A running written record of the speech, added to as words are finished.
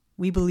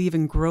We believe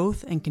in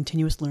growth and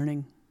continuous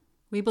learning.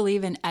 We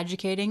believe in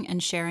educating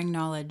and sharing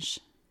knowledge.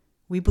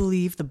 We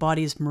believe the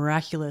body is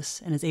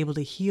miraculous and is able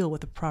to heal with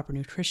the proper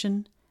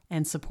nutrition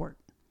and support.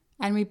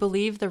 And we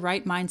believe the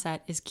right mindset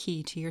is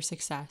key to your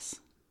success.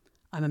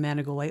 I'm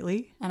Amanda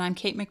Golightly. And I'm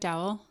Kate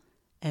McDowell.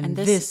 And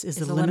this is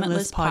the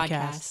Limitless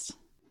Podcast.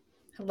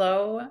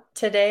 Hello.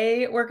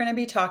 Today we're going to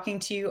be talking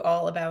to you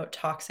all about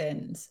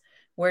toxins.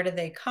 Where do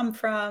they come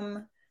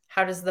from?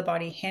 How does the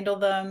body handle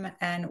them?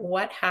 And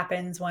what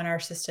happens when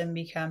our system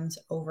becomes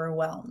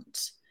overwhelmed?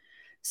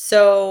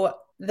 So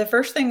the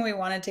first thing we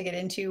wanted to get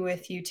into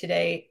with you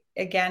today,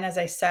 again, as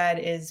I said,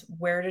 is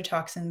where do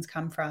toxins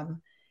come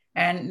from?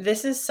 And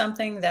this is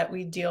something that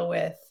we deal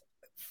with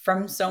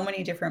from so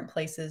many different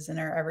places in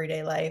our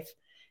everyday life,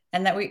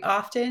 and that we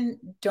often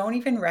don't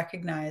even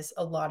recognize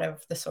a lot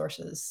of the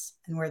sources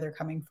and where they're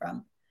coming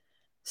from.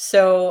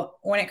 So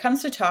when it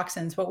comes to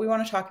toxins, what we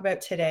want to talk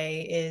about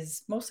today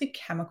is mostly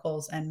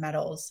chemicals and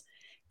metals.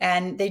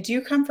 And they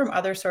do come from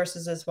other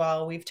sources as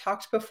well. We've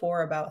talked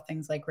before about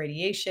things like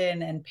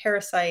radiation and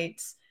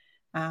parasites,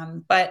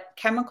 but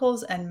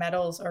chemicals and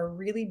metals are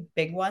really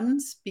big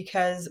ones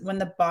because when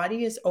the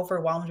body is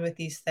overwhelmed with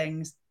these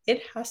things,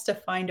 it has to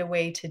find a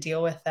way to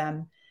deal with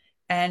them.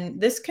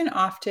 And this can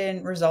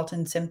often result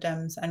in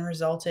symptoms and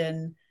result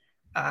in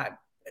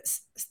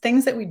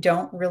things that we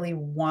don't really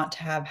want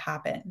to have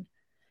happen.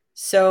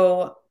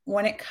 So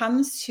when it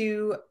comes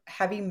to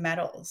heavy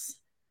metals,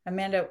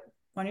 Amanda,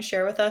 want to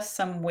share with us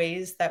some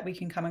ways that we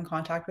can come in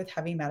contact with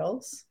heavy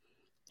metals?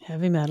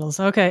 Heavy metals.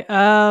 Okay.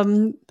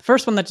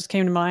 First one that just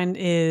came to mind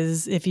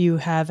is if you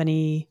have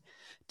any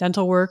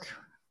dental work,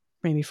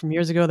 maybe from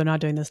years ago, they're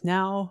not doing this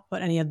now,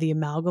 but any of the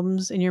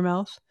amalgams in your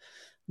mouth,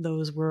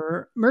 those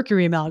were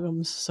mercury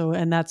amalgams. So,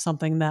 and that's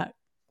something that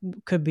we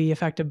could be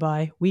affected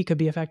by,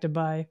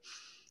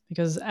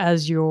 because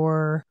as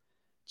you're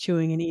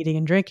chewing and eating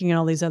and drinking and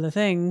all these other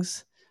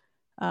things,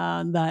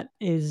 that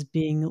is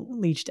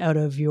being leached out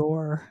of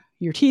your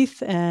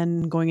teeth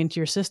and going into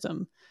your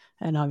system.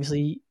 And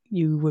obviously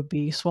you would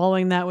be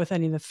swallowing that with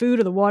any of the food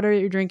or the water that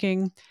you're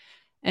drinking.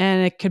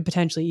 And it could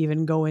potentially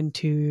even go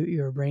into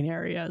your brain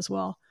area as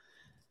well.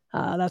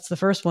 That's the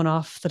first one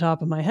off the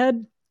top of my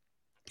head.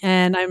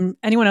 And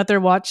anyone out there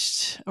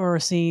watched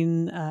or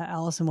seen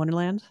Alice in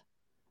Wonderland?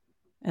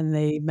 And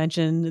they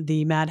mentioned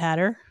the Mad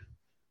Hatter.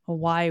 Well,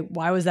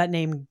 why was that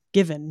name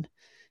given?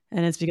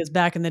 And it's because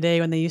back in the day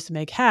when they used to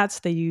make hats,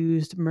 they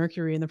used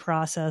mercury in the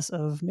process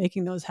of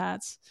making those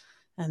hats.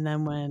 And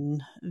then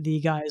when the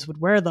guys would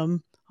wear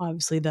them,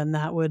 obviously then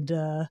that would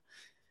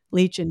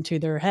leach into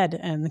their head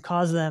and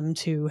cause them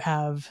to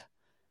have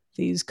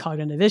these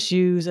cognitive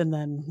issues and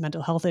then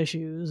mental health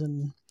issues,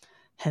 and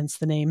hence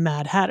the name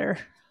Mad Hatter.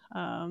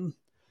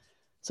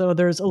 So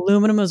there's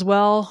aluminum as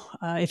well.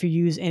 If you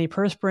use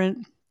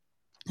antiperspirant,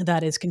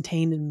 that is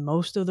contained in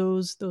most of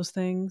those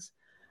things.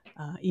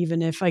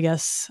 Even if, I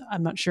guess,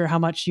 I'm not sure how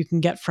much you can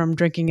get from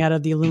drinking out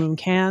of the aluminum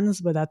cans,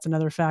 but that's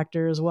another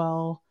factor as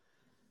well.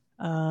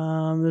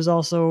 There's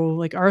also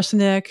like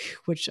arsenic,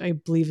 which I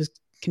believe is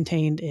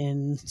contained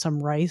in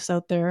some rice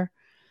out there,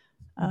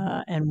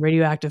 and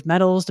radioactive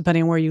metals,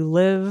 depending on where you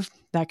live,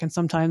 that can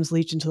sometimes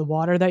leach into the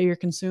water that you're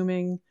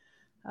consuming.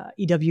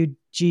 EWG,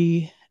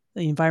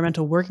 the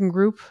Environmental Working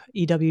Group,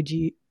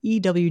 ewg.org,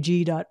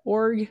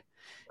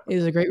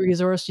 is a great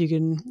resource. You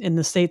can, in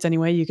the States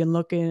anyway, you can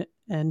look in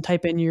and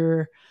type in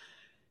your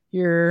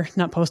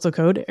not postal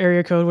code,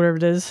 area code, whatever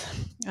it is.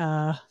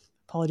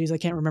 Apologies, I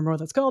can't remember what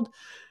that's called.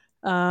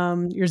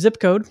 Your zip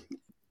code.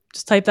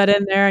 Just type that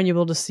in there and you'll be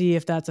able to see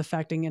if that's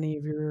affecting any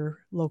of your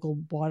local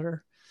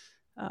water.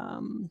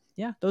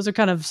 Those are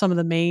kind of some of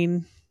the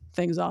main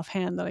things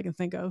offhand that I can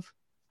think of.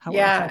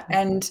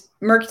 And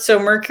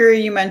mercury,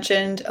 you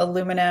mentioned,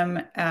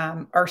 aluminum,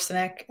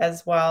 arsenic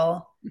as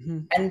well. Mm-hmm.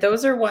 And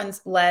those are ones.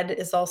 Lead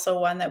is also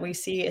one that we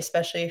see,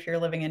 especially if you're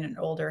living in an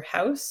older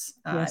house.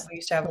 Yes. We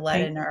used to have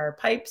lead in our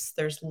pipes.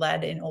 There's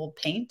lead in old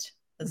paint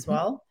as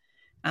well.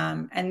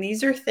 And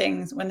these are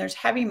things when there's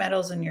heavy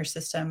metals in your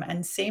system,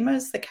 and same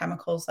as the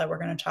chemicals that we're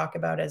going to talk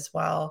about as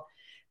well,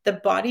 the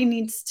body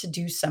needs to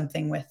do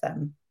something with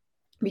them,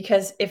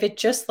 because if it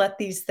just let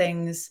these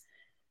things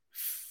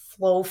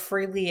flow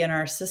freely in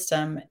our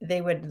system,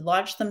 they would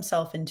lodge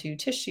themselves into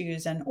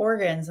tissues and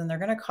organs, and they're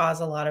going to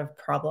cause a lot of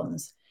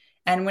problems.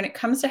 And when it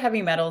comes to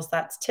heavy metals,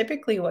 that's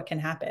typically what can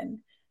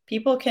happen.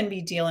 People can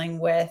be dealing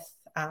with,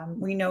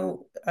 we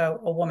know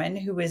a woman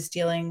who was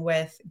dealing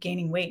with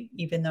gaining weight,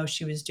 even though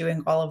she was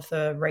doing all of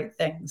the right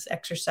things,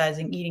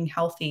 exercising, eating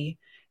healthy,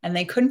 and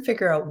they couldn't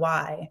figure out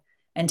why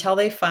until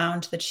they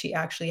found that she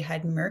actually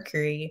had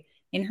mercury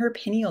in her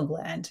pineal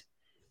gland,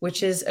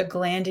 which is a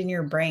gland in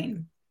your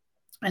brain.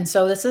 And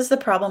so this is the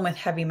problem with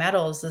heavy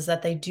metals, is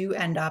that they do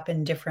end up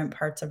in different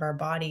parts of our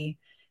body.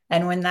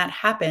 And when that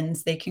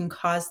happens, they can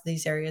cause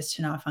these areas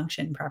to not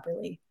function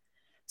properly.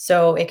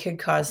 So it could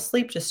cause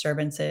sleep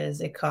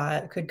disturbances. It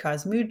could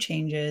cause mood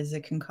changes.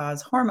 It can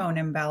cause hormone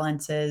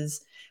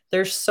imbalances.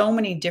 There's so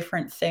many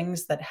different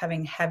things that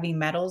having heavy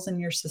metals in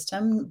your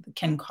system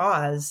can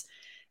cause,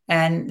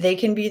 and they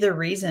can be the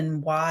reason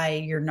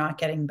why you're not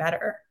getting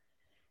better.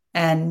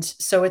 And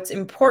so it's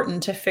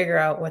important to figure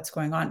out what's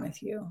going on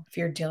with you if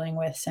you're dealing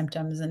with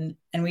symptoms. And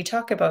we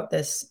talk about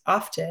this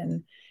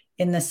often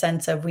in the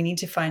sense of we need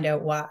to find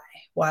out why.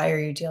 Why are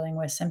you dealing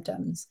with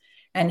symptoms?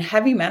 And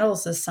heavy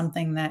metals is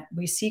something that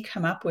we see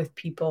come up with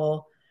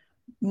people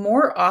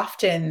more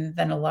often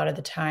than a lot of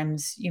the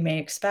times you may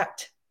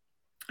expect.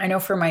 I know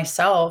for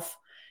myself,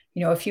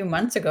 a few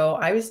months ago,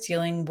 I was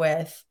dealing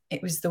with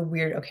it was the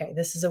weird, okay,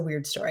 this is a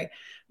weird story.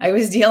 I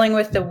was dealing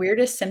with the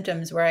weirdest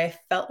symptoms where I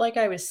felt like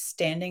I was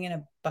standing in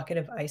a bucket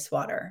of ice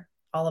water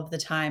all of the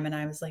time. And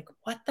I was like,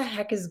 what the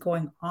heck is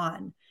going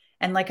on?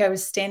 And like I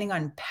was standing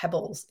on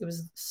pebbles. It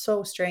was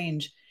so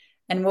strange.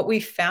 And what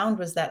we found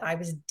was that I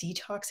was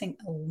detoxing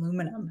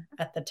aluminum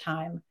at the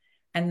time.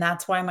 And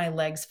that's why my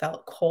legs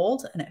felt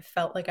cold and it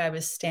felt like I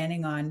was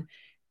standing on,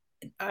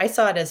 I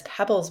saw it as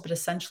pebbles, but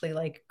essentially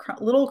like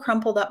little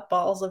crumpled up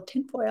balls of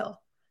tinfoil,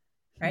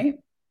 right?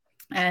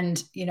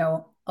 And,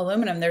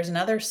 aluminum, there's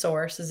another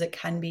source is it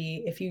can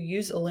be, if you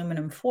use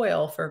aluminum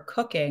foil for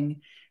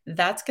cooking,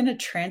 that's going to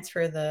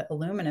transfer the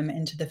aluminum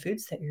into the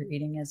foods that you're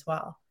eating as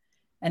well.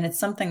 And it's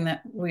something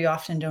that we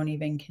often don't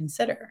even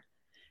consider.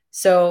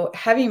 So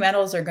heavy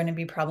metals are going to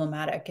be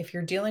problematic. If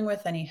you're dealing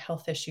with any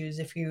health issues,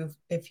 if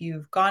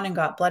you've gone and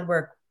got blood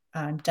work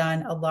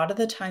done, a lot of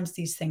the times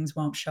these things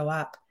won't show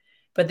up,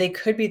 but they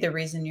could be the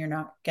reason you're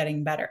not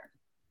getting better.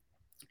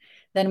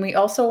 Then we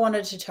also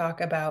wanted to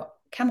talk about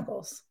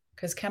chemicals,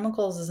 because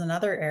chemicals is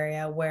another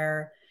area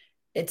where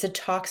it's a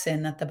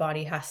toxin that the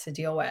body has to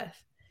deal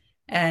with.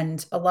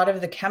 And a lot of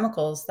the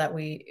chemicals that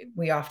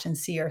we often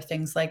see are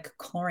things like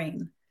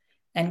chlorine.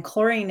 And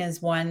chlorine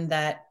is one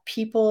that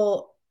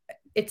people,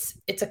 it's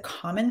a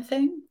common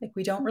thing. Like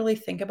we don't really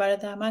think about it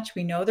that much.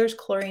 We know there's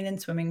chlorine in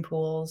swimming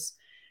pools.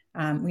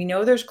 We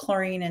know there's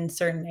chlorine in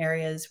certain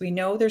areas. We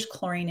know there's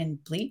chlorine in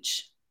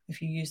bleach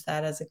if you use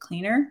that as a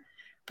cleaner.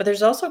 But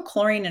there's also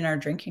chlorine in our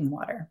drinking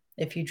water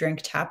if you drink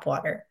tap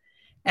water.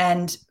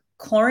 And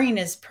chlorine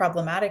is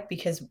problematic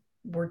because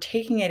we're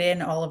taking it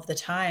in all of the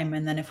time.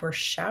 And then if we're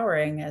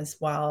showering as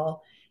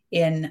well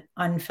in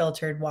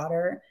unfiltered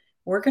water,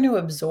 we're going to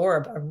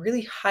absorb a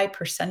really high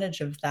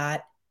percentage of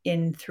that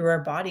in through our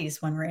bodies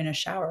when we're in a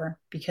shower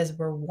because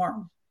we're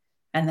warm.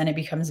 And then it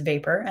becomes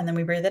vapor and then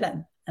we breathe it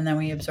in and then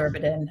we absorb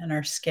it in and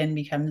our skin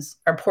becomes,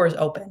 our pores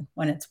open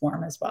when it's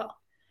warm as well.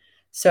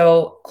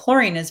 So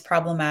chlorine is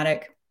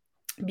problematic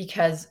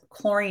because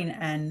chlorine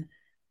and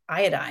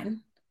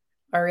iodine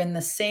are in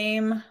the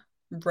same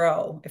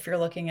row if you're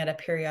looking at a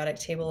periodic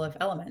table of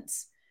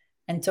elements.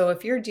 And so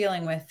if you're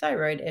dealing with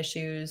thyroid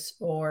issues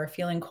or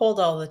feeling cold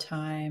all the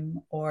time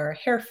or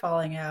hair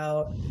falling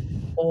out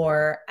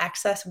or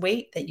excess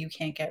weight that you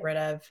can't get rid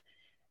of,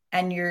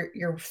 and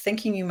you're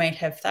thinking you might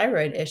have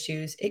thyroid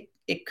issues,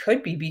 it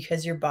could be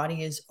because your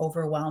body is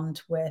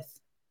overwhelmed with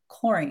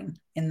chlorine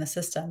in the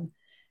system.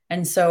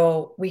 And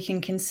so we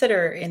can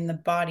consider in the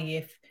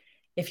body,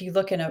 if you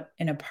look in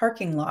a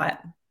parking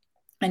lot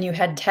and you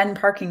had 10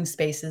 parking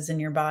spaces in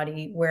your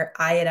body where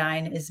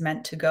iodine is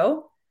meant to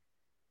go,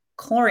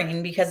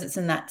 chlorine, because it's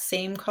in that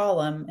same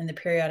column in the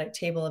periodic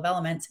table of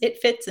elements, it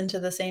fits into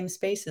the same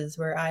spaces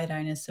where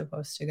iodine is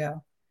supposed to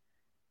go.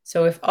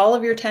 So if all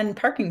of your 10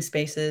 parking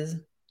spaces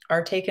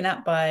are taken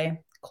up by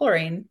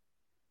chlorine,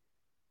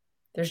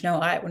 there's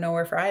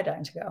nowhere for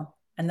iodine to go.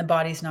 And the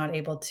body's not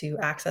able to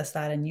access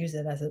that and use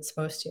it as it's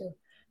supposed to.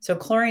 So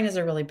chlorine is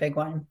a really big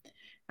one.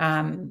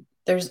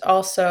 There's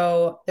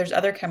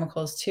other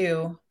chemicals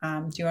too.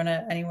 Do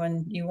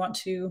you want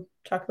to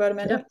talk about,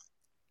 Amanda?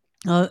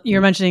 Yeah.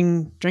 You're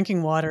mentioning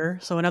drinking water.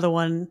 So another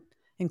one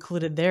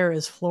included there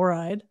is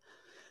fluoride.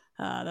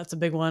 That's a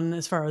big one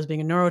as far as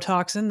being a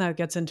neurotoxin that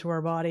gets into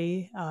our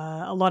body.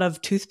 A lot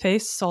of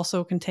toothpastes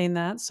also contain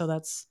that.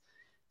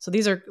 So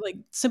these are like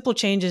simple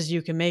changes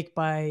you can make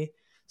by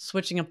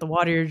switching up the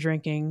water you're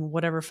drinking,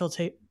 whatever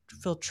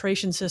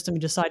filtration system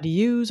you decide to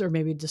use, or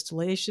maybe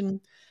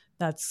distillation.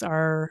 That's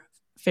our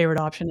favorite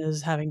option,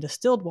 is having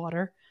distilled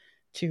water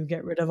to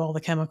get rid of all the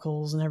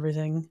chemicals and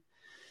everything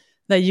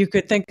that you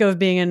could think of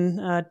being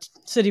in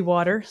city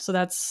water. So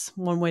that's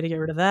one way to get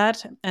rid of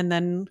that. And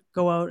then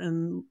go out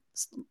and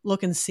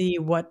look and see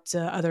what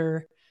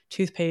other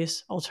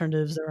toothpaste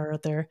alternatives there are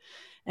out there.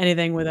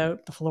 Anything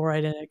without the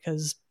fluoride in it,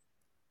 because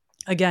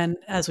again,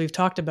 as we've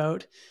talked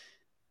about,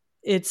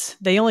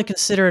 they only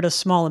consider it a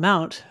small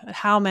amount.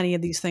 How many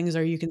of these things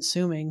are you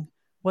consuming?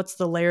 What's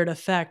the layered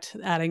effect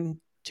adding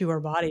to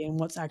our body, and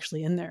what's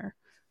actually in there?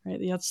 Right?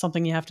 That's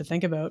something you have to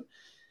think about.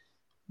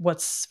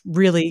 What's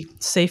really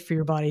safe for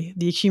your body?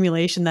 The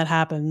accumulation that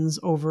happens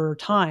over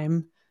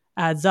time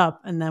adds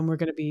up, and then we're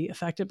going to be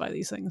affected by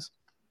these things.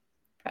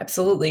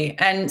 Absolutely.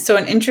 And so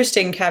an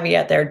interesting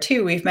caveat there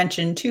too, we've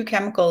mentioned two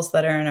chemicals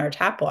that are in our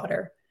tap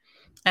water.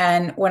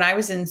 And when I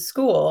was in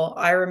school,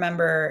 I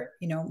remember,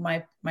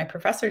 my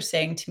professor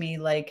saying to me,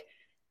 like,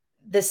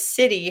 the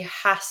city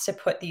has to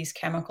put these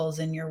chemicals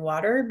in your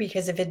water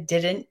because if it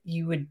didn't,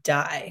 you would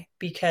die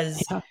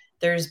because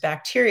there's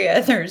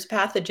bacteria, there's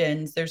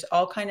pathogens, there's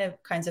all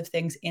kinds of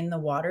things in the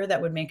water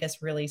that would make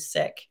us really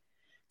sick.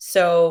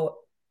 So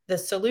the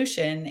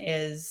solution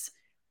is,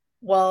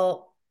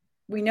 well,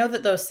 we know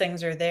that those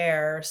things are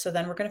there. So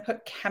then we're going to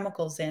put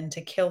chemicals in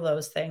to kill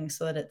those things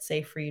so that it's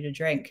safe for you to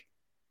drink.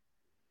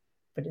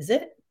 But is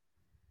it?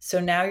 So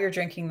now you're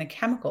drinking the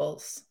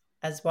chemicals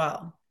as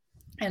well.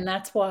 And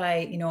that's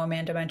why,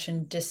 Amanda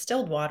mentioned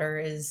distilled water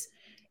is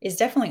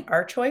definitely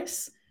our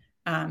choice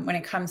when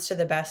it comes to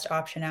the best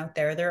option out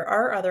there. There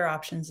are other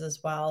options as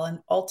well. And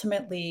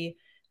ultimately,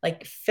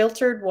 like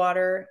filtered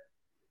water,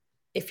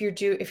 if you're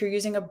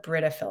using a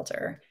Brita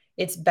filter,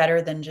 it's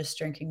better than just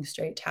drinking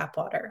straight tap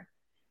water.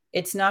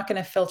 It's not going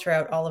to filter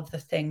out all of the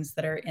things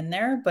that are in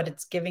there, but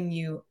it's giving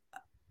you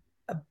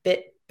a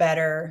bit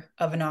better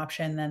of an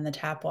option than the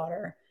tap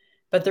water.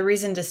 But the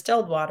reason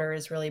distilled water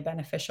is really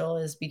beneficial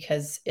is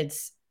because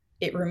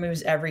it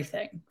removes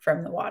everything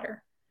from the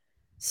water.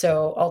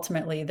 So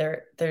ultimately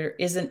there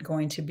isn't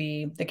going to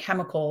be the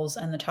chemicals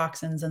and the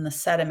toxins and the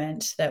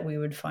sediment that we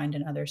would find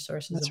in other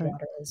sources of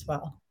water as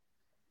well.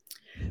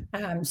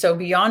 So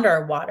beyond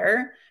our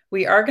water,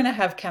 we are going to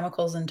have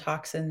chemicals and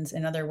toxins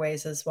in other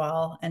ways as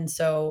well. And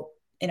so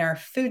in our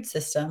food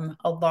system,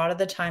 a lot of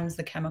the times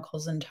the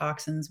chemicals and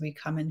toxins we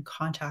come in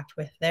contact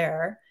with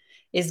there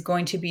is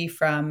going to be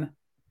from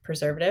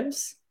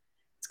preservatives.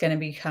 It's going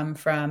to come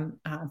from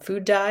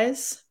food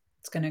dyes.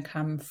 It's going to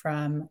come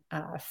from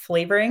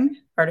flavoring,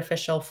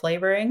 artificial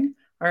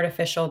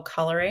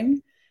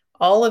coloring.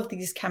 All of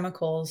these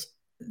chemicals,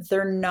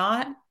 they're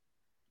not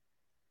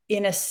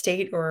in a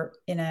state or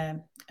in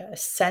a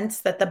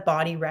sense that the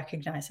body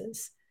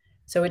recognizes.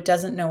 So it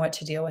doesn't know what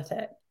to deal with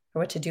it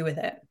or what to do with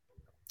it.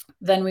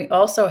 Then we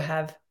also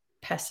have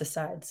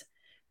pesticides,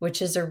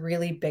 which is a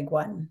really big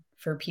one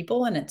for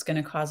people. And it's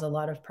going to cause a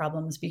lot of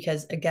problems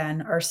because,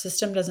 again, our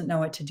system doesn't know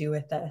what to do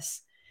with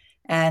this.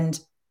 And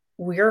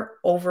we're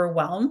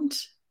overwhelmed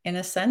in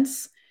a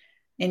sense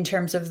in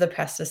terms of the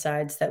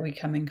pesticides that we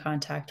come in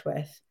contact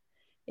with.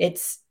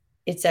 It's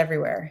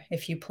everywhere.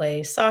 If you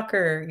play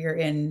soccer, you're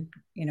in,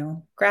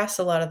 grass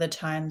a lot of the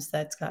times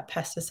that's got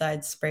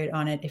pesticides sprayed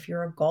on it. If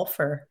you're a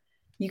golfer,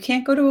 you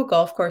can't go to a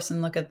golf course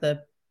and look at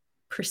the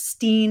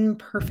pristine,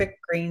 perfect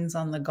greens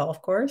on the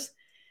golf course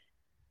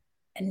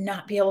and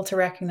not be able to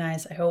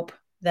recognize, I hope,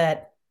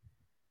 that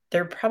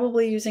they're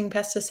probably using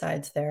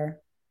pesticides there,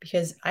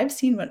 because I've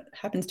seen what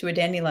happens to a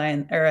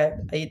dandelion or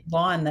a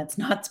lawn that's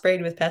not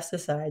sprayed with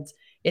pesticides.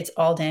 It's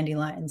all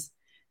dandelions.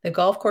 The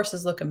golf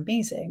courses look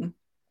amazing,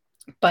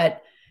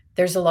 but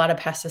there's a lot of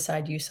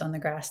pesticide use on the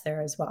grass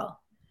there as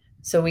well.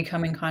 So we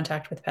come in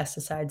contact with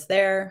pesticides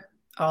there.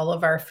 All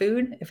of our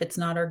food, if it's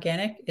not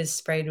organic, is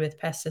sprayed with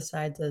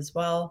pesticides as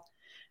well.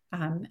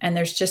 And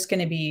there's just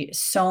going to be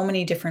so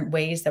many different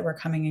ways that we're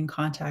coming in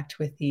contact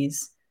with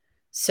these.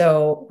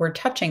 So we're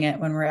touching it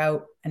when we're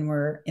out and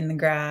we're in the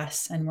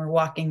grass and we're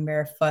walking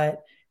barefoot.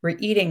 We're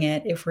eating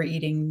it if we're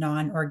eating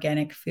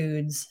non-organic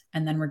foods.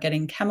 And then we're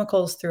getting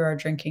chemicals through our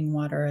drinking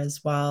water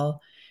as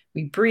well.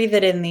 We breathe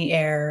it in the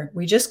air.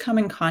 We just come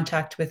in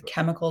contact with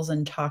chemicals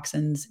and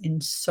toxins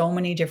in so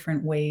many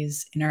different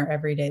ways in our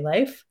everyday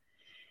life.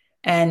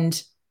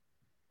 And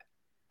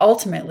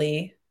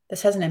ultimately,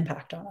 this has an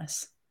impact on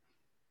us.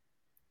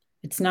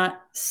 It's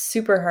not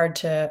super hard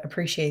to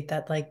appreciate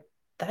that, like,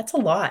 that's a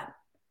lot.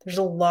 There's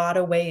a lot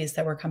of ways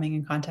that we're coming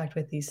in contact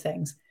with these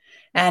things.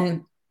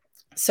 And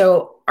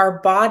so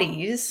our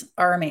bodies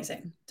are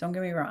amazing. Don't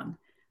get me wrong.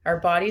 Our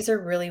bodies are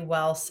really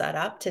well set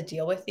up to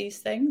deal with these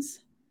things.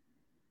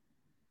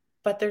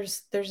 But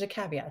there's a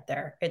caveat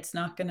there. It's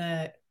not going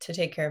to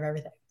take care of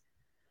everything.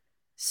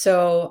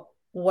 So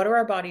what do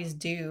our bodies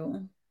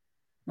do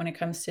when it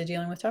comes to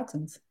dealing with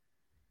toxins?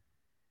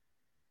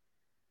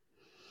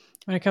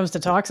 When it comes to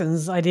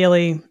toxins,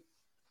 ideally,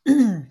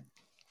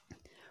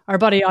 our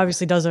body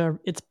obviously does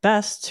its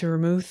best to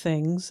remove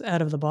things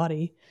out of the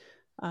body.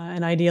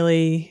 And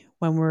ideally,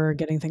 when we're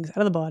getting things out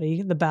of the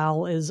body, the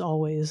bowel is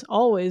always,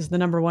 always the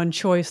number one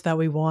choice that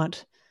we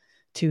want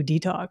to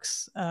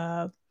detox.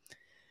 But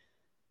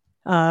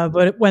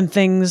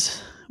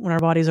when our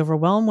body's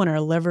overwhelmed, when our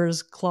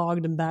liver's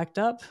clogged and backed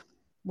up,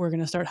 we're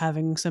going to start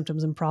having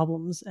symptoms and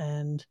problems.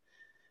 And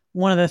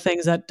one of the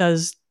things that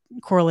does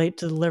correlate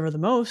to the liver the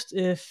most,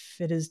 if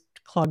it is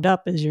clogged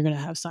up, is you're going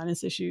to have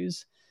sinus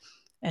issues.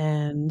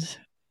 And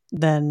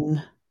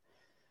then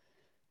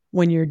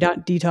when you're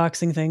not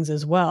detoxing things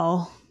as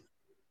well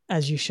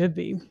as you should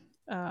be,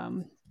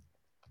 when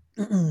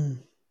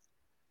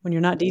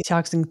you're not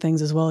detoxing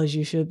things as well as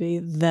you should be,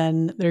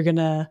 then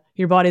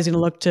your body's going to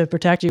look to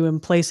protect you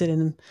and place it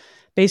in,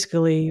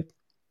 basically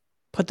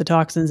put the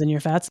toxins in your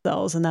fat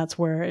cells. And that's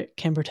where it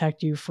can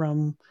protect you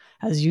from,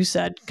 as you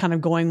said, kind of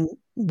going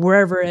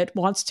wherever it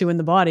wants to in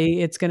the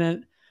body. It's going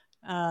to,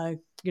 I'm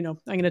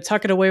going to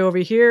tuck it away over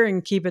here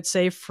and keep it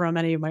safe from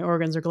any of my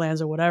organs or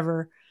glands or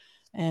whatever.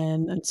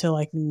 And until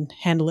I can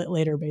handle it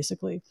later,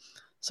 basically.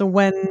 So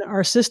when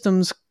our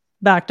system's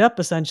backed up,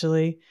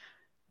 essentially,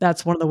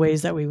 that's one of the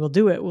ways that we will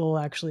do it. We'll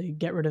actually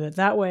get rid of it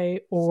that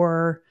way.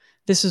 Or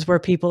this is where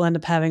people end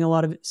up having a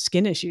lot of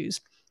skin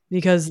issues,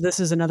 because this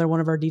is another one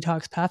of our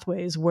detox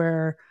pathways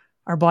where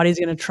our body's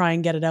going to try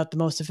and get it out the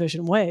most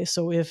efficient way.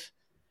 So if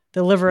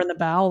the liver and the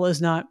bowel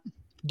is not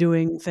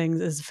doing things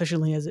as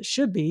efficiently as it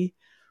should be,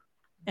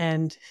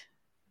 and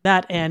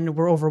that and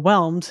we're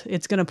overwhelmed,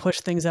 it's going to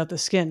push things out the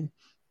skin.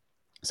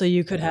 So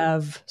you could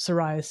have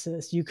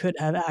psoriasis, you could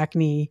have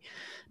acne,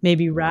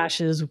 maybe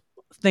rashes,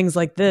 things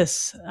like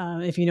this.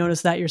 If you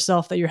notice that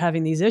yourself, that you're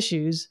having these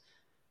issues,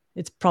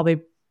 it's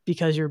probably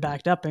because you're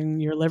backed up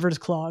and your liver's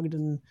clogged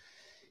and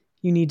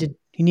you need to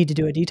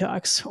do a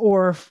detox.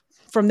 Or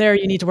from there,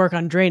 you need to work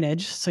on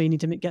drainage. So you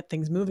need to get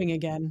things moving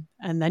again.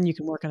 And then you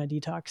can work on a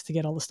detox to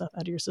get all the stuff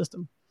out of your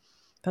system.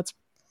 That's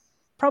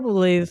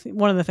probably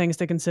one of the things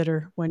to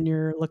consider when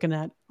you're looking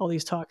at all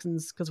these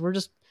toxins, because we're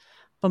just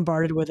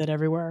bombarded with it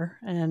everywhere.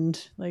 And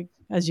like,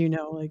 as you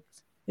know, like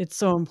it's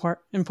so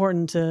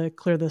important to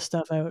clear this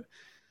stuff out.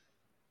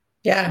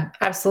 Yeah,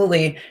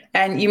 absolutely.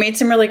 And you made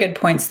some really good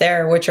points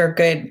there, which are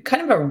good,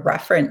 kind of a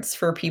reference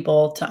for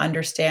people to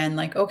understand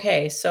like,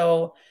 okay,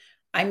 so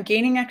I'm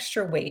gaining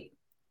extra weight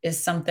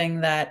is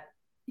something that,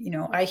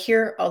 I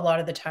hear a lot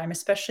of the time,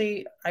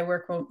 especially I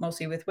work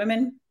mostly with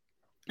women.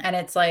 And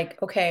it's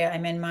like, okay,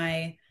 I'm in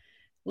my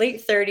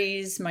late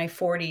 30s, my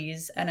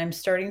 40s, and I'm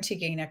starting to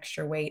gain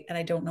extra weight and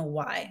I don't know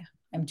why.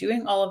 I'm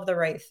doing all of the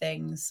right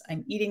things.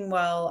 I'm eating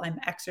well, I'm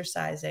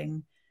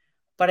exercising,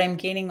 but I'm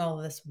gaining all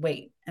of this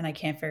weight and I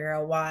can't figure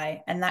out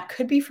why. And that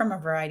could be from a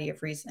variety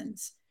of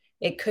reasons.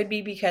 It could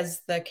be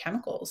because the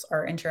chemicals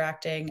are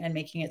interacting and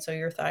making it so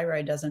your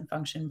thyroid doesn't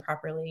function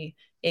properly.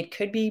 It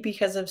could be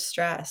because of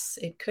stress.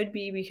 It could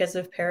be because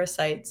of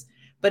parasites,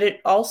 but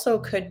it also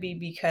could be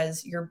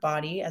because your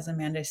body, as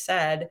Amanda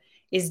said,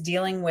 is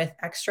dealing with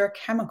extra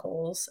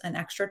chemicals and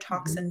extra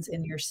toxins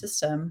in your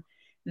system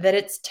that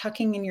it's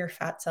tucking in your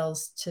fat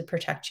cells to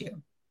protect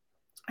you.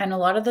 And a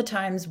lot of the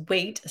times,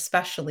 weight,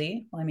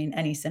 especially, well, I mean,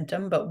 any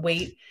symptom, but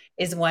weight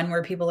is one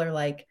where people are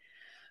like,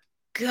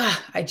 God,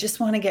 I just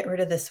want to get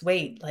rid of this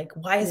weight. Like,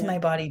 why is my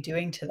body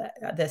doing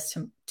this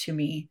to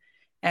me?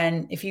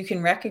 And if you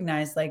can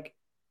recognize, like,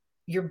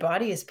 your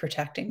body is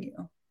protecting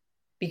you,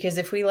 because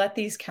if we let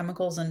these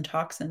chemicals and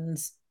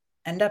toxins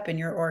end up in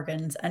your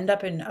organs, end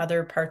up in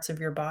other parts of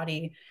your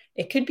body,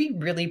 it could be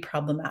really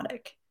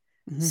problematic.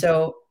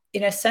 So,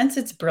 in a sense,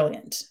 it's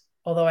brilliant.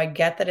 Although I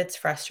get that it's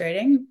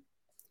frustrating,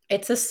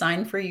 it's a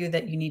sign for you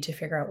that you need to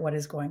figure out what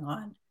is going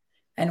on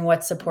and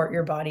what support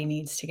your body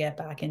needs to get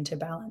back into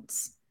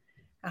balance.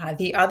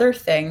 The other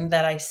thing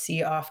that I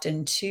see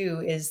often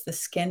too is the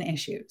skin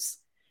issues.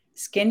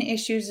 Skin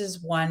issues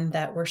is one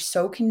that we're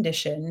so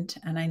conditioned.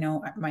 And I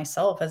know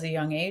myself at a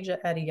young age,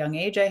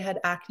 I had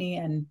acne,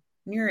 and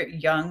when you're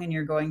young and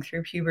you're going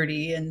through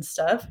puberty and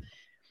stuff,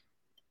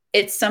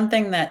 it's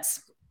something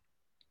that's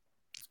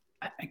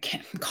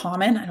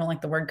common. I don't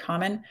like the word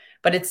common,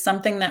 but it's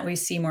something that we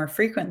see more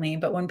frequently.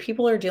 But when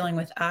people are dealing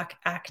with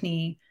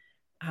acne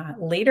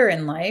later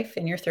in life,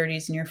 in your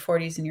 30s and your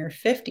 40s and your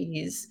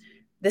 50s,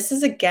 this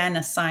is again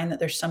a sign that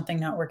there's something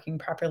not working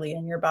properly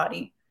in your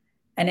body.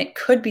 And it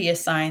could be a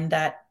sign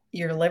that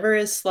your liver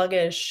is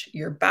sluggish,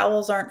 your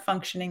bowels aren't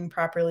functioning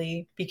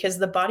properly, because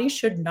the body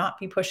should not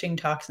be pushing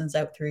toxins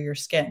out through your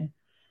skin.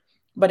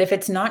 But if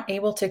it's not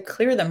able to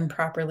clear them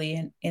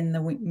properly in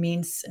the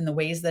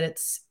ways that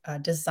it's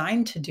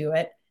designed to do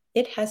it,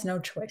 it has no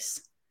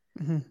choice.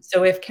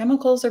 So if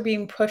chemicals are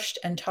being pushed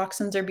and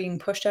toxins are being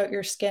pushed out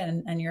your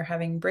skin and you're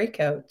having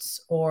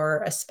breakouts,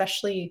 or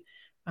especially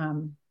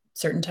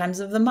certain times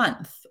of the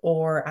month,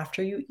 or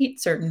after you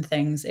eat certain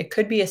things, it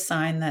could be a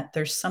sign that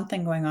there's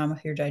something going on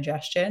with your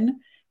digestion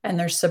and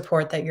there's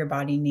support that your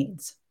body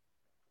needs.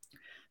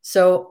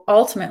 So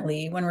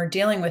ultimately, when we're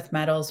dealing with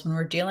metals, when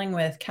we're dealing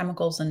with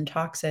chemicals and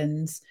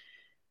toxins,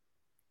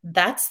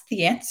 that's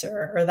the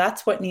answer, or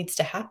that's what needs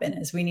to happen,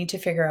 is we need to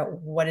figure out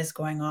what is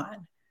going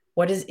on,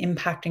 what is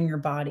impacting your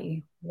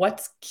body,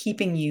 what's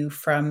keeping you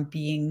from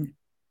being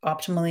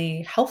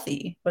optimally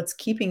healthy, what's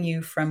keeping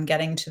you from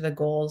getting to the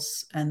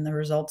goals and the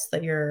results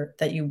that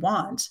you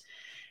want.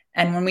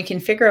 And when we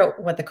can figure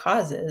out what the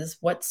cause is,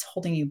 what's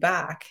holding you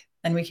back,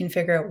 then we can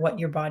figure out what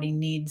your body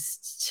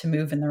needs to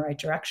move in the right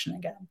direction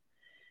again.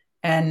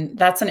 And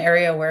that's an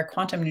area where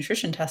quantum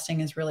nutrition testing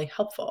is really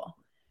helpful,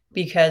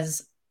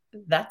 because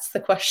that's the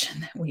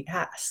question that we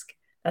ask.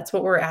 That's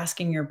what we're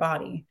asking your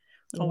body.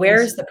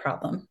 Where is the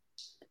problem?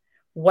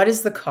 What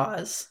is the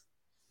cause?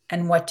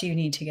 And what do you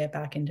need to get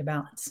back into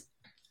balance?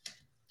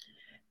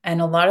 And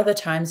a lot of the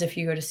times, if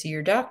you go to see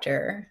your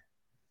doctor,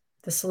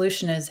 the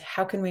solution is,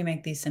 how can we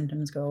make these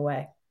symptoms go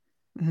away?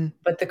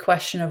 But the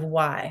question of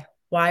why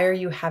are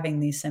you having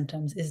these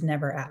symptoms, is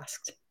never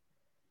asked.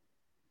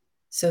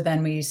 So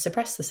then we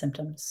suppress the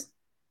symptoms.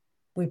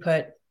 We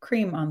put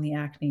cream on the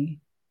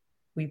acne.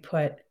 We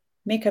put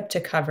makeup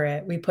to cover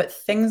it. We put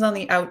things on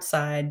the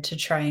outside to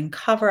try and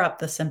cover up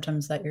the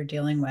symptoms that you're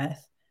dealing with.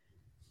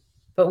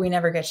 But we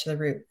never get to the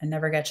root and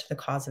never get to the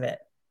cause of it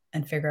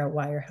and figure out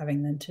why you're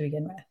having them to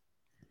begin with.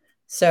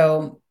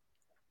 So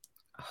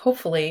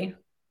hopefully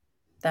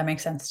that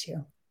makes sense to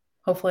you.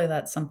 Hopefully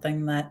that's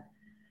something that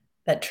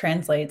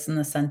translates in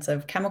the sense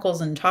of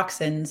chemicals and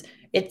toxins.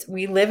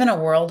 We live in a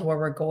world where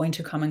we're going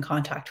to come in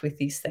contact with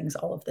these things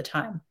all of the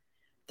time.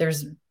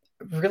 There's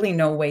really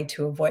no way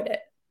to avoid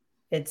it.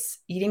 It's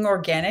eating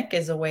organic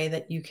is a way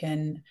that you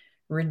can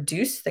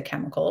reduce the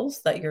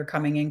chemicals that you're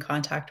coming in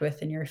contact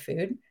with in your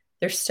food,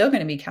 there's still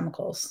going to be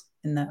chemicals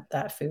in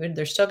that food.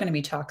 There's still going to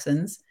be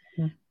toxins,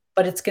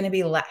 but it's going to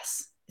be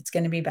less. It's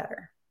going to be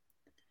better.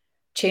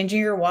 Changing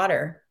your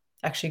water,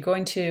 actually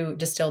going to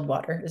distilled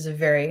water is a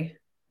very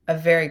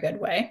good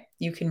way.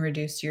 You can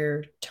reduce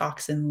your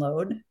toxin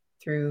load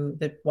through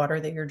the water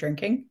that you're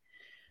drinking.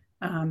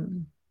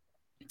 And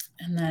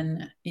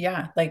then,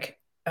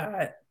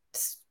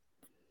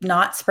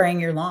 not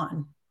spraying your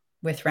lawn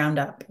with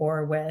Roundup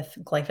or with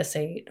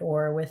glyphosate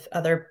or with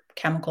other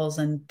chemicals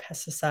and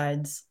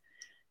pesticides.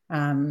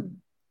 I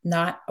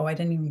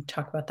didn't even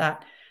talk about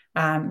that.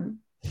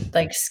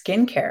 Like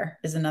skincare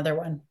is another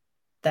one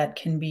that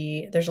can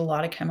be, there's a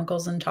lot of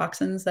chemicals and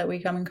toxins that we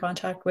come in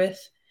contact with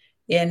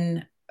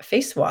in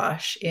face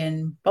wash,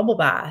 in bubble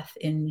bath,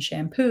 in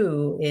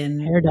shampoo, in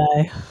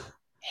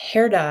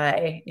hair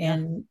dye,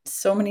 in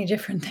so many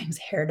different things.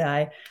 Hair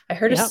dye. I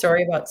heard a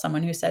story about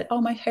someone who said, "Oh,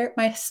 my head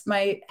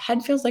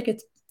feels like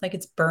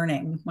it's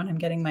burning when I'm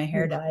getting my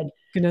hair dyed."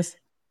 Goodness.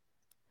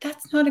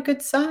 That's not a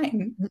good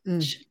sign.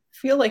 You should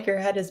feel like your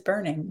head is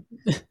burning.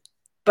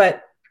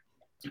 But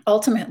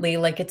ultimately,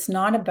 like, it's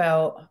not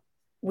about,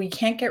 we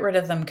can't get rid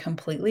of them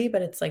completely,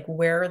 but it's like,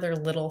 where are there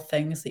little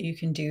things that you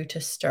can do to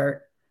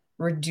start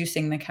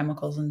reducing the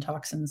chemicals and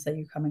toxins that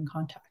you come in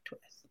contact with?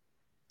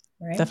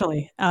 Right?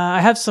 Definitely. I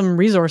have some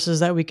resources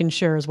that we can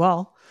share as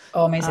well.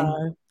 Oh,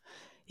 amazing.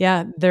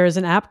 There's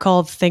an app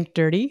called Think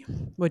Dirty,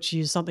 which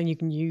is something you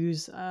can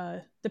use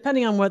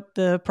depending on what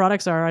the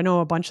products are. I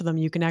know a bunch of them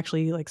you can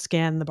actually like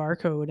scan the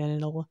barcode and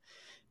it'll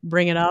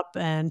bring it up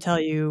and tell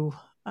you,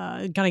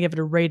 kind of give it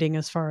a rating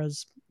as far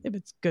as if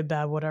it's good,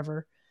 bad,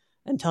 whatever,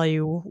 and tell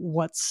you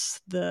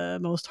what's the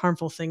most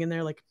harmful thing in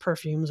there, like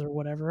perfumes or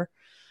whatever.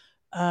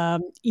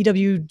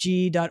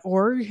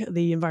 EWG.org,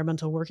 the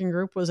Environmental Working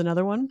Group, was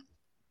another one.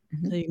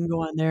 So you can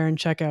go on there and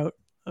check out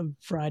a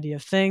variety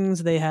of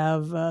things. They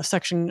have a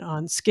section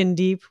on Skin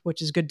Deep,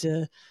 which is good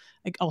to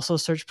also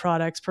search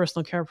products,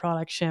 personal care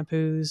products,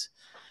 shampoos,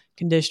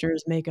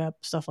 conditioners, makeup,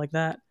 stuff like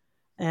that.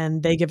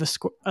 And they give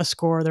a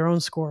score, their own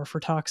score for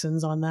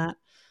toxins on that.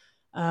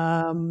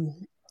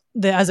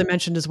 As I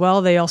mentioned as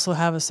well, they also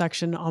have a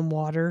section on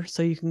water.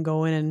 So you can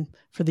go in and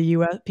for the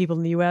US people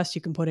in the US,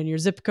 you can put in your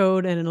zip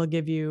code and it'll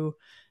give you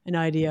an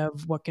idea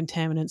of what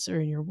contaminants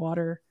are in your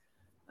water.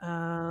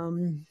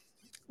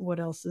 What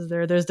else is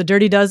there? There's the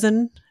Dirty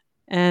Dozen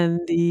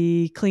and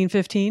the Clean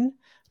 15.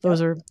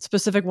 Those are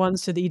specific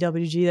ones to the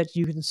EWG that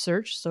you can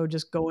search. So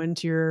just go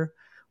into your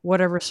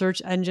whatever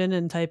search engine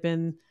and type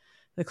in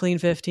the Clean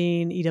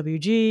 15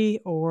 EWG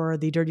or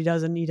the Dirty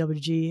Dozen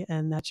EWG,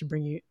 and that should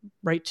bring you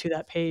right to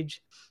that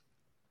page.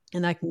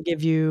 And that can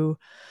give you,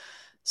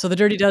 so the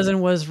Dirty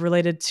Dozen was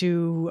related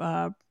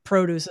to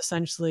produce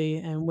essentially,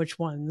 and which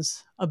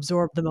ones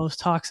absorb the most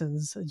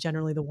toxins,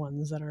 generally the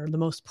ones that are the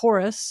most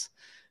porous,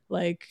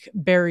 like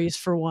berries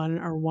for one,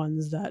 are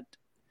ones that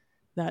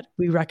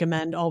we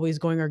recommend always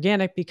going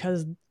organic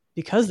because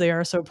they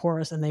are so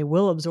porous and they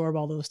will absorb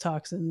all those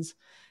toxins.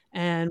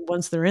 And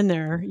once they're in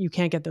there, you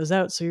can't get those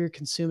out. So you're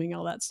consuming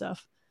all that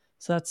stuff.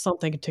 So that's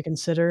something to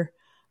consider.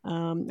 I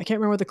can't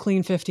remember what the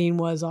Clean 15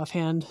 was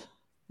offhand.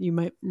 You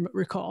might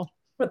recall.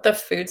 With the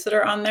foods that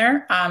are on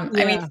there. I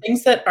mean,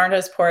 things that aren't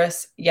as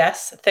porous,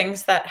 yes.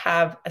 Things that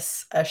have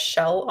a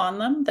shell on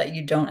them that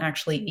you don't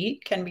actually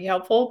eat can be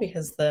helpful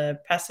because the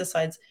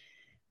pesticides,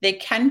 they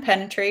can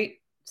penetrate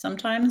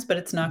sometimes, but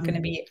it's not going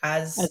to be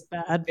as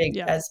bad. Big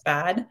as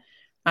bad.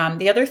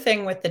 The other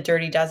thing with the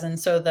Dirty Dozen,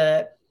 so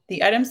the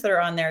items that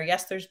are on there,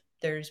 yes,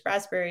 there's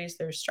raspberries,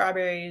 there's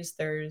strawberries,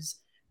 there's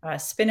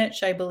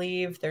spinach, I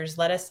believe, there's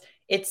lettuce.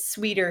 It's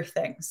sweeter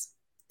things.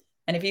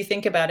 And if you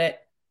think about it,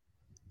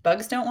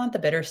 bugs don't want the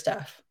bitter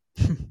stuff.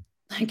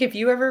 Like if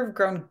you ever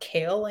grown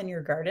kale in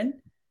your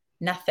garden,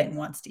 nothing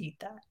wants to eat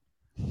that.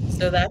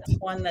 So that's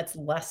one that's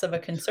less of a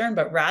concern,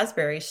 but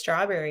raspberries,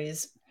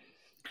 strawberries,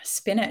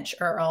 spinach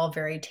are all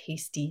very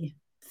tasty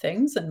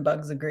things and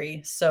bugs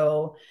agree.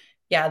 So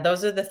yeah,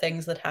 those are the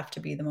things that have to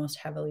be the most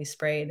heavily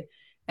sprayed.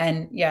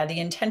 And yeah, the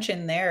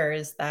intention there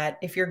is that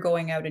if you're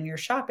going out and you're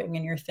shopping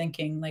and you're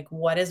thinking like,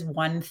 what is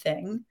one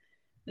thing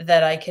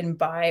that I can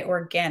buy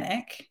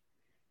organic?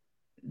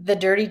 The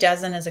Dirty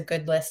Dozen is a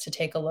good list to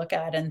take a look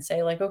at and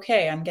say like,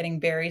 okay, I'm getting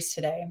berries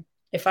today.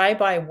 If I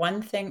buy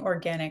one thing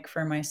organic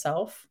for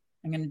myself,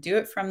 I'm going to do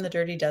it from the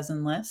Dirty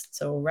Dozen list.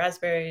 So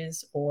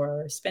raspberries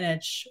or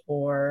spinach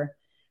or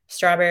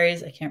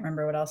strawberries. I can't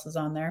remember what else is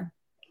on there.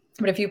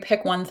 But if you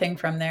pick one thing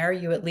from there,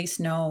 you at least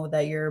know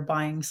that you're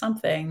buying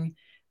something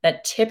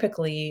that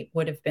typically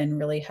would have been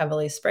really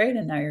heavily sprayed.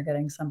 And now you're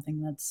getting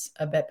something that's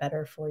a bit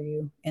better for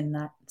you in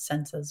that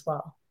sense as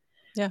well.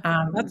 Yeah.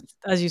 That's,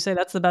 as you say,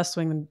 that's the best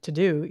thing to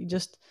do.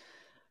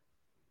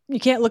 You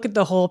can't look at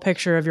the whole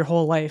picture of your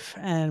whole life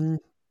and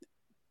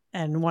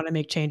want to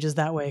make changes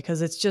that way.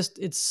 Cause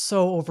it's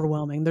so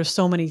overwhelming. There's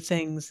so many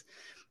things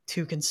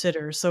to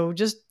consider. So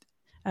just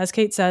as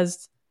Kate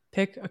says,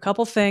 pick a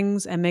couple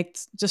things and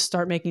just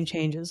start making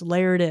changes,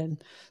 layer it in.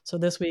 So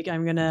this week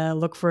I'm going to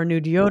look for a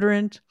new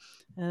deodorant.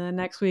 And then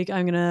next week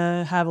I'm going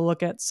to have a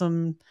look at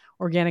some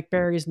organic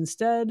berries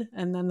instead.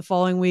 And then the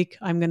following week,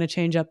 I'm going to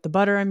change up the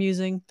butter I'm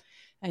using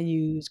and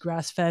use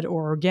grass-fed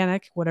or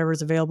organic, whatever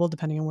is available,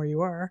 depending on where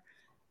you are,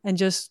 and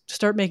just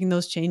start making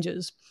those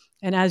changes.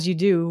 And as you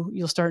do,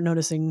 you'll start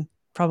noticing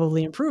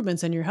probably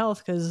improvements in your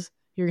health because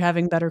you're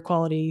having better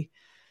quality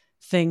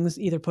things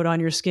either put on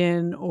your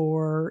skin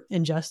or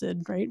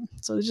ingested, right?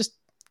 So it's just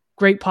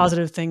great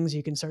positive things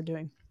you can start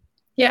doing.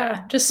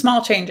 Yeah, just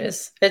small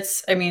changes.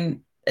 It's the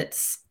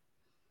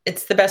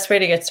best way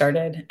to get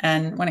started.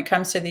 And when it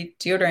comes to the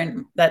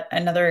deodorant, that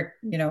another,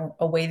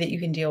 a way that you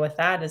can deal with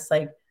that is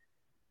like,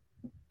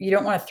 you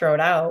don't want to throw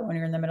it out when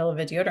you're in the middle of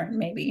a deodorant.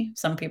 Maybe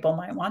some people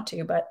might want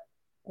to, but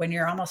when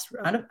you're almost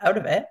out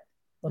of it,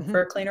 look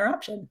for a cleaner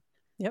option.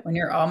 Yep. When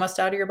you're almost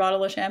out of your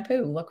bottle of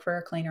shampoo, look for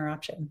a cleaner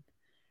option.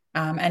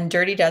 And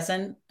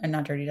EWG.org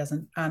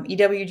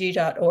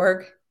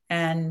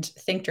and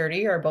Think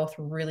Dirty are both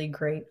really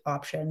great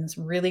options,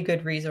 really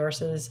good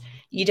resources.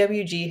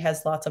 EWG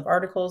has lots of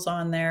articles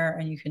on there,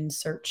 and you can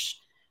search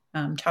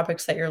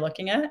topics that you're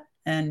looking at.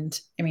 And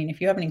I mean,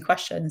 if you have any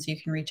questions, you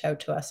can reach out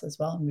to us as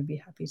well, and we'd be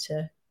happy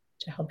to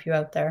help you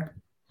out there.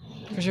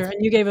 For sure.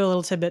 And you gave a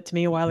little tidbit to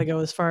me a while ago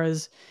as far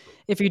as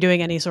if you're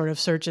doing any sort of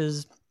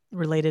searches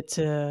related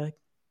to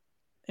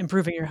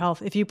improving your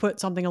health. If you put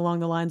something along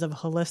the lines of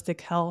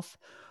holistic health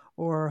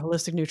or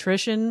holistic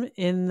nutrition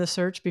in the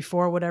search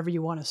before whatever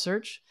you want to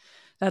search,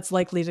 that's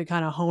likely to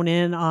kind of hone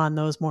in on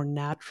those more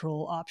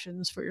natural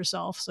options for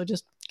yourself. So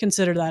just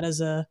consider that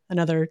as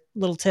another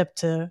little tip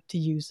to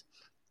use.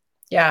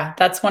 Yeah,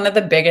 that's one of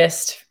the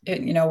biggest,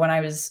 when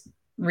I was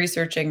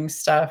researching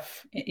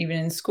stuff, even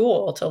in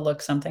school to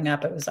look something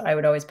up, I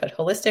would always put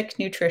holistic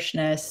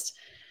nutritionist,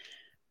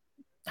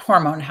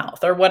 hormone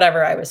health, or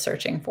whatever I was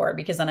searching for,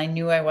 because then I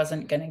knew I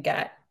wasn't going to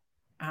get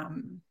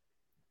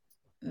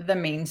the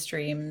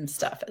mainstream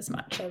stuff as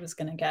much. I was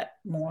going to get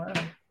more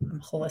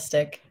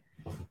holistic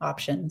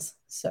options.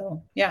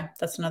 So yeah,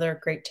 that's another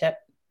great tip.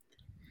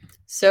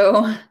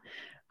 So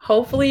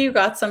hopefully you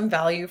got some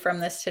value from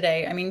this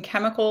today. I mean,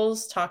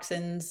 chemicals,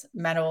 toxins,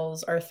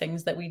 metals are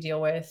things that we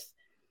deal with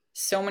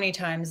so many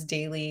times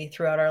daily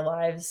throughout our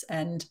lives,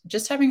 and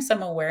just having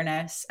some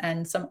awareness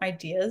and some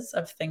ideas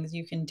of things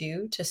you can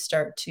do to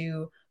start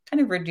to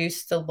kind of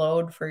reduce the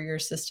load for your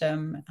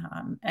system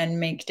and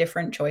make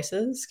different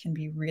choices can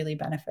be really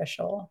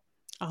beneficial.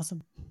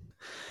 Awesome.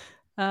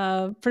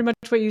 Pretty much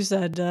what you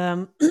said.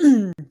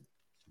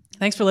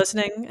 Thanks for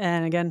listening.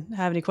 And again,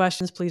 have any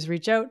questions, please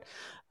reach out.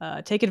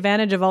 Take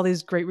advantage of all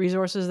these great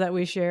resources that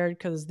we shared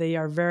because they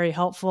are very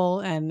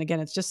helpful. And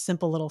again, it's just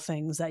simple little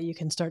things that you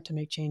can start to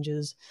make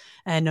changes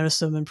and notice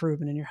some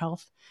improvement in your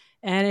health.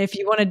 And if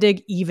you want to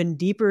dig even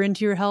deeper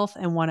into your health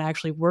and want to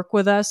actually work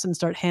with us and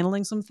start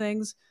handling some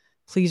things,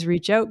 please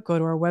reach out. Go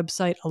to our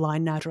website,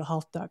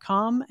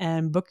 alignnaturalhealth.com,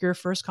 and book your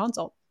first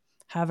consult.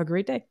 Have a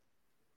great day.